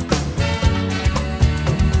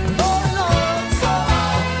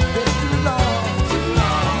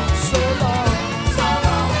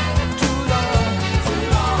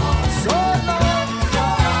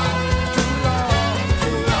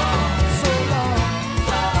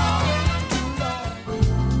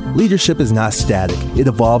 Leadership is not static. It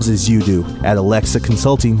evolves as you do. At Alexa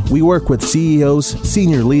Consulting, we work with CEOs,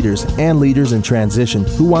 senior leaders, and leaders in transition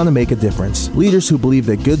who want to make a difference. Leaders who believe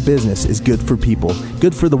that good business is good for people,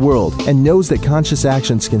 good for the world, and knows that conscious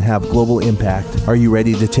actions can have global impact. Are you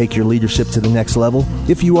ready to take your leadership to the next level?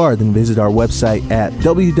 If you are, then visit our website at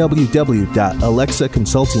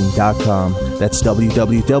www.alexaconsulting.com. That's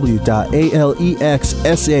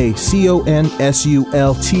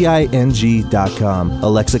www.alexaconsulting.com.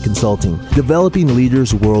 Alexa Consulting, developing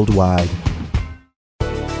leaders worldwide.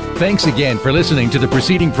 Thanks again for listening to the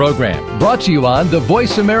preceding program, brought to you on the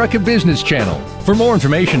Voice America Business Channel. For more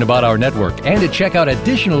information about our network and to check out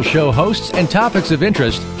additional show hosts and topics of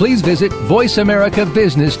interest, please visit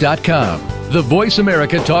voiceamericabusiness.com. The Voice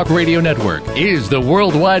America Talk Radio Network is the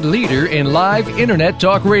worldwide leader in live Internet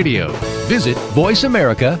talk radio. Visit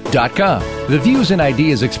voiceamerica.com. The views and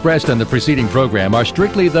ideas expressed on the preceding program are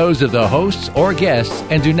strictly those of the hosts or guests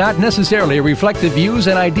and do not necessarily reflect the views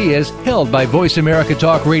and ideas held by Voice America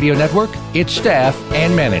Talk Radio Network, its staff,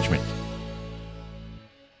 and management.